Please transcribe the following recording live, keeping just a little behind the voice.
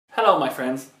Well, my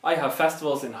friends, I have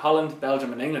festivals in Holland,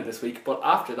 Belgium and England this week, but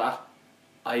after that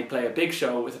I play a big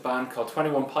show with a band called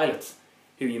 21 Pilots,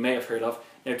 who you may have heard of.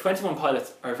 Now, 21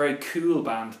 Pilots are a very cool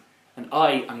band, and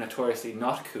I am notoriously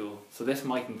not cool, so this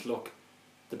mightn't look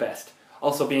the best.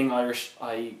 Also, being Irish,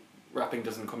 rapping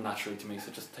doesn't come naturally to me,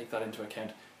 so just take that into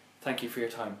account. Thank you for your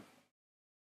time.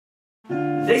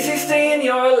 They say stay in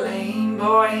your lane,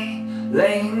 boy,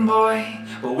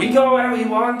 but we go where we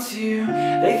want to.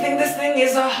 They think this thing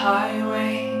is a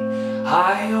highway.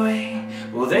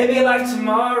 Will they be like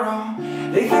tomorrow?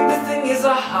 They think this thing is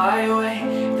a highway.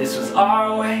 If this was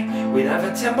our way, we'd have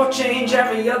a tempo change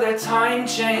every other time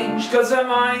change. Cause our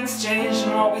minds change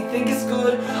and what we think is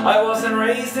good. I wasn't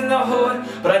raised in the hood,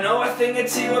 but I know a thing or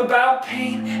two about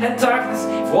pain and darkness.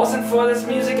 If it wasn't for this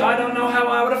music, I don't know how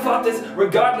I would have fought this.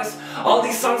 Regardless, all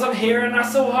these songs I'm hearing are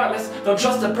so heartless. Don't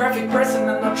trust a perfect person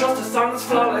and don't trust a song that's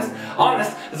flawless.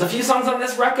 Honest, there's a few songs on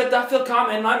this record that feel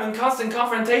common. I'm in constant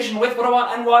confrontation with what I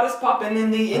want and what is popping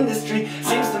in the industry.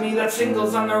 Seems to me that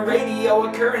singles on the radio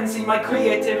a currency. My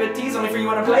creativity's only for you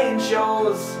when I'm playing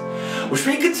shows. Wish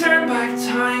we could turn back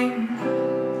time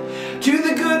to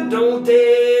the good old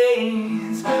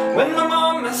days when my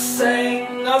mama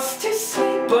sang us to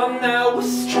sleep, but now we're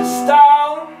stressed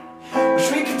out.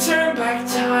 Wish we could turn back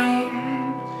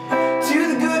time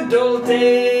to the good old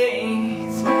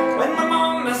days when my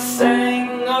mama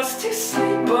sang us to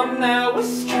sleep, but now we're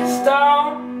stressed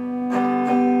out.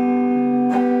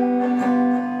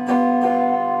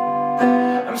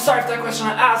 I'm sorry for that question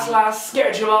I asked last.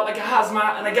 Scared you out like a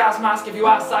hazmat and a gas mask. If you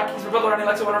ask that, he's my brother and he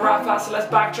likes to wanna rap fast, so let's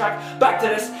backtrack. Back to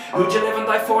this. Who'd you live and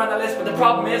die for on the list? But the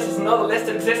problem is, there's another list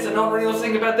that exists and no one really knows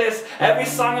think about this. Every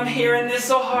song I'm hearing is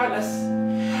so heartless.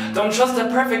 Don't trust a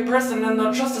perfect person and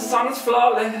don't trust a song that's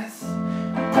flawless.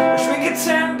 Wish we could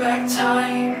turn back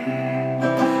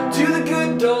time to the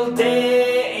good old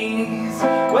days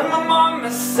when my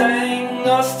mama sang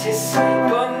us to sleep,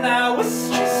 but now we're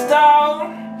stressed out.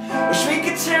 Wish we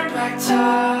could turn back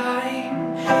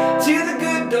time to the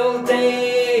good old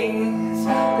days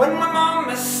when my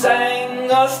mama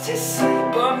sang us to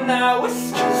sleep, but now we're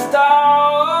stressed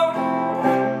out.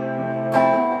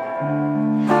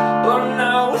 But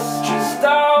now we're stressed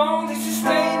out. This is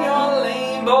stay in your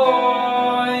lane,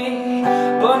 boy.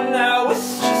 But now we're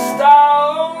stressed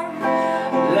out,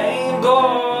 lane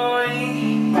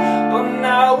boy. But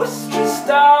now we're stressed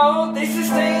out. This is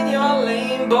stay in your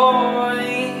lane, boy.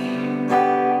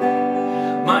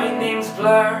 My name's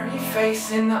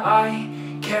Blurryface and I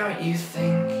care what you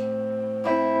think.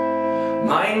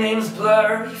 My name's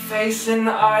Blurryface and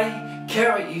I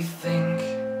care what you think.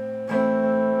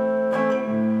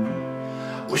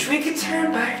 Wish we could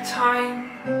turn back time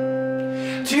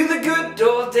to the good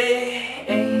old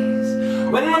days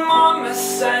when my mama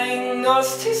sang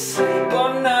us to sleep,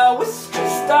 but now we're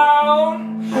stressed out.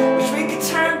 Wish we could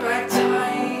turn back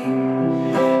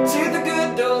time to the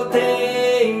good old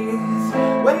days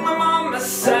when my mama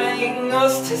sang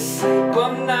us to sleep,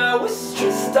 but now we're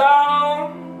stressed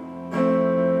out.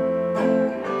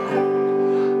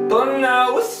 But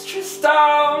now we're stressed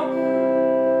out.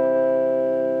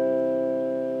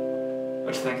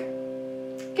 What do you think?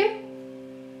 Good.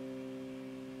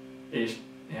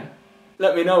 Yeah.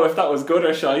 Let me know if that was good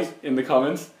or shite in the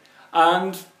comments.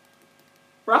 And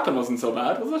rapping wasn't so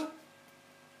bad, was it?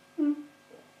 What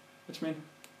do you mean?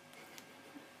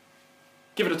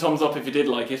 Give it a thumbs up if you did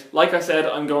like it. Like I said,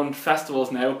 I'm going to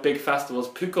festivals now, big festivals.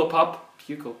 Pukkelpop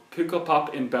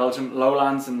in Belgium,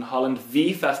 Lowlands in Holland,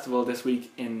 V Festival this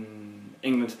week in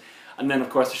England, and then of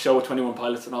course the show with 21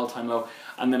 Pilots and All Time Low,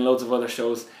 and then loads of other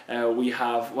shows. We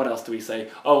have, what else do we say?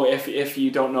 Oh, if you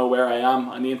don't know where I am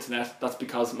on the internet, that's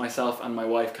because myself and my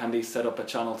wife Candy set up a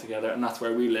channel together, and that's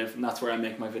where we live, and that's where I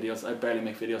make my videos. I barely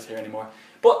make videos here anymore,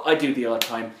 but I do the odd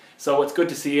time. So it's good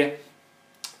to see you.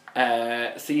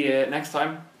 See you next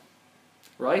time,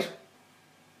 right?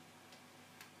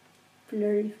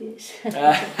 Blurryface.